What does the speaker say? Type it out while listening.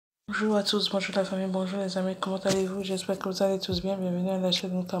Bonjour à tous, bonjour la famille, bonjour les amis, comment allez-vous? J'espère que vous allez tous bien. Bienvenue à la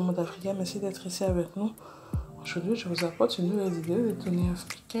chaîne notamment d'Africaine. Merci d'être ici avec nous. Aujourd'hui, je vous apporte une nouvelle vidéo de tenues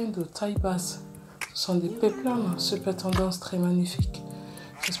africaines de taille basse. Ce sont des peplums, super tendance, très magnifiques.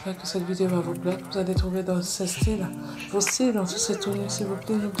 J'espère que cette vidéo va vous plaire, que vous allez trouver dans ces styles, vos styles dans tous ces tenues. S'il vous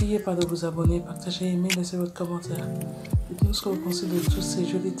plaît, n'oubliez pas de vous abonner, partager, aimer, laisser votre commentaire. Dites-nous ce que vous pensez de tous ces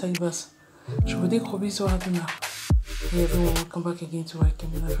jolies tailles basses. Je vous dis gros bisous à demain. Hey everyone, welcome back again to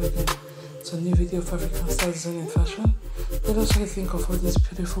Africaine. It's a new video of African style, design and fashion. Tell us what you think of all these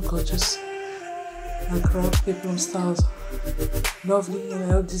beautiful, gorgeous Ankara peplum styles. Lovely, and I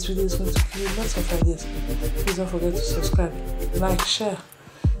hope this video is going to give you lots of ideas. Please don't forget to subscribe, like, share,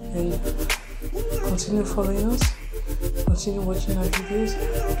 and continue following us, continue watching our videos,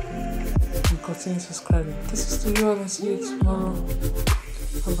 and continue subscribing. Kisses to you all and see you tomorrow.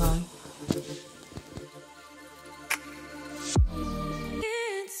 Bye bye.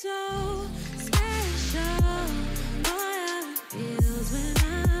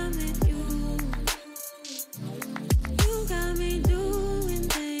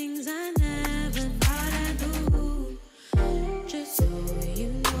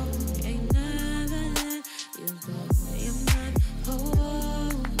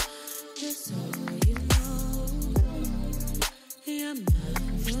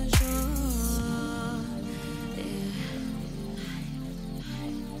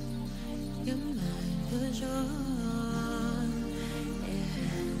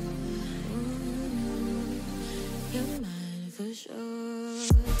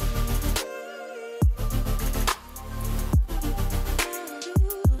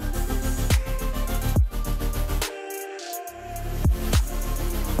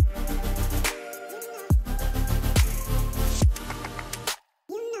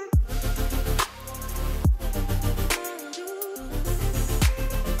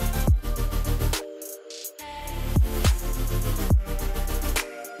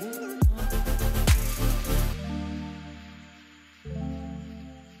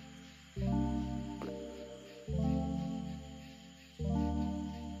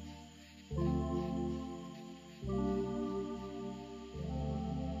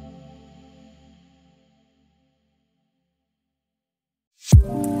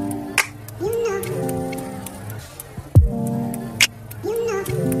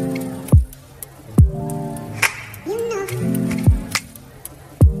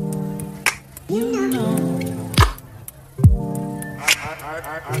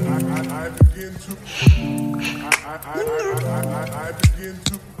 I begin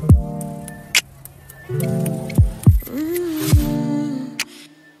to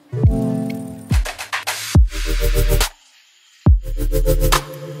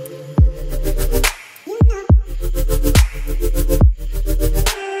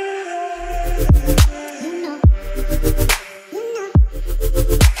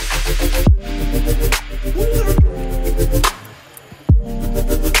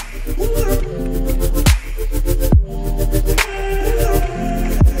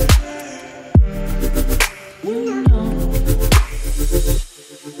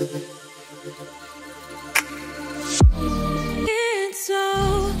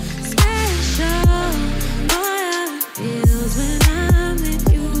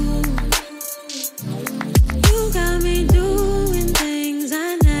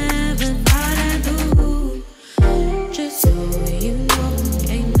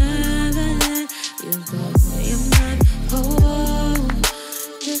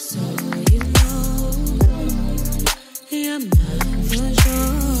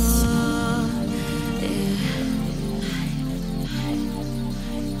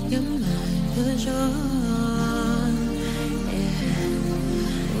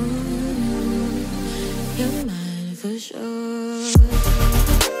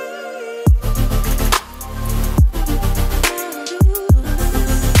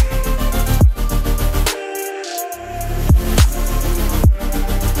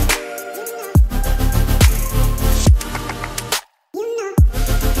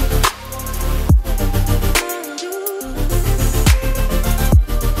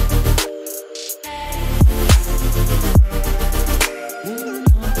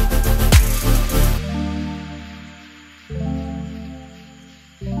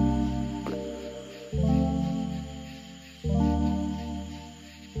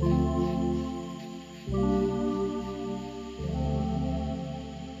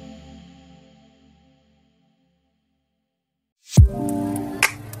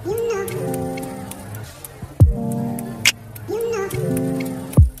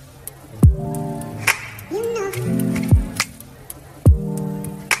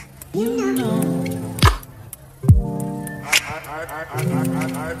You know.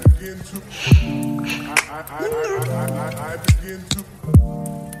 I begin to. I begin to. I begin to.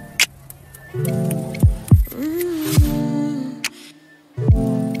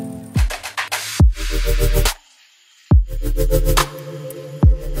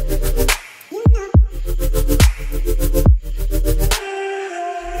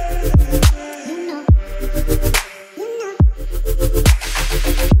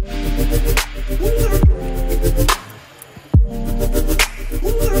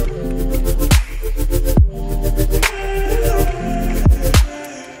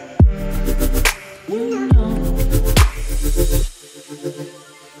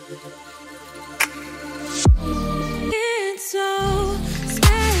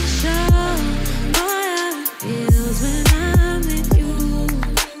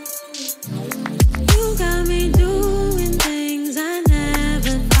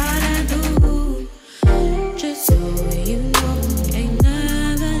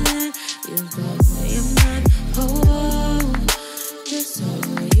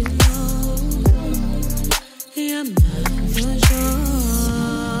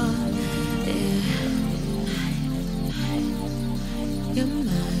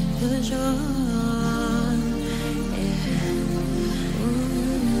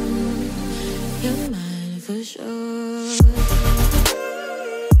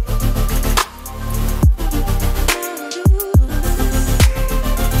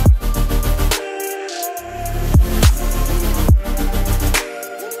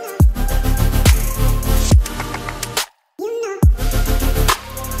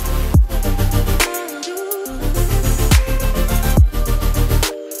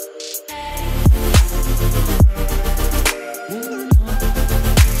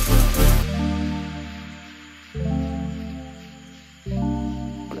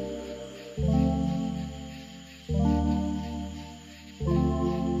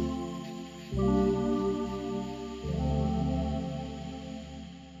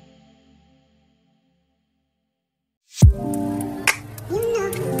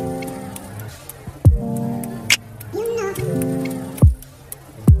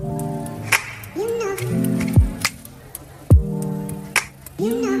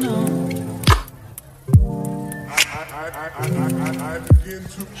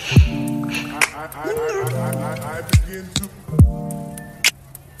 I begin to.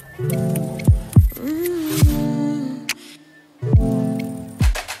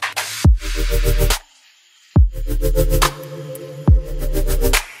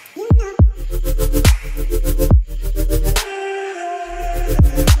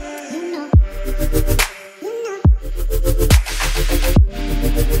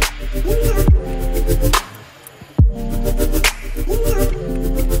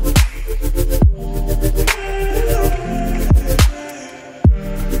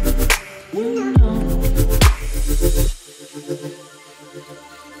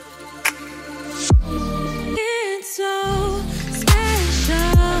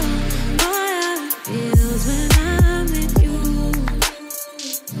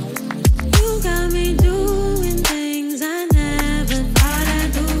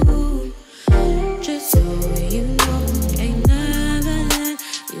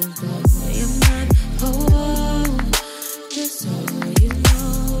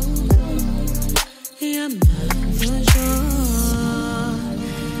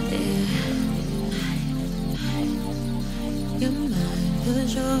 You're mine for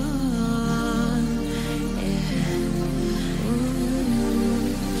sure.